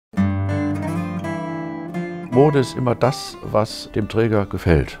Mode ist immer das, was dem Träger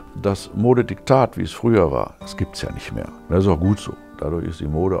gefällt. Das Modediktat, wie es früher war, das gibt es ja nicht mehr. Das ist auch gut so. Dadurch ist die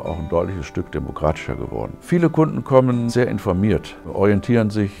Mode auch ein deutliches Stück demokratischer geworden. Viele Kunden kommen sehr informiert, orientieren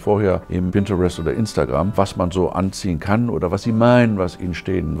sich vorher im Pinterest oder Instagram, was man so anziehen kann oder was sie meinen, was ihnen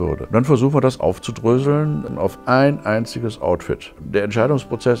stehen würde. Und dann versuchen wir das aufzudröseln auf ein einziges Outfit. Der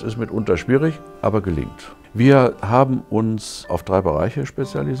Entscheidungsprozess ist mitunter schwierig, aber gelingt. Wir haben uns auf 3 Bereiche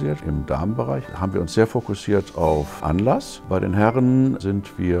spezialisiert. Im Damenbereich haben wir uns sehr fokussiert auf Anlass. Bei den Herren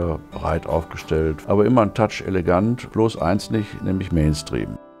sind wir breit aufgestellt, aber immer ein Touch elegant, bloß eins nicht, nämlich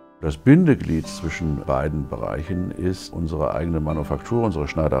Mainstream. Das Bindeglied zwischen beiden Bereichen ist unsere eigene Manufaktur, unsere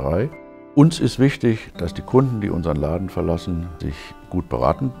Schneiderei. Uns ist wichtig, dass die Kunden, die unseren Laden verlassen, sich gut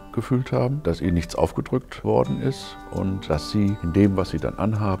beraten gefühlt haben, dass ihnen nichts aufgedrückt worden ist und dass sie in dem, was sie dann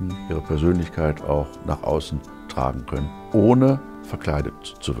anhaben, ihre Persönlichkeit auch nach außen tragen können, ohne verkleidet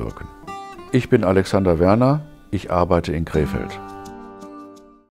zu wirken. Ich bin Alexander Werner, ich arbeite in Krefeld.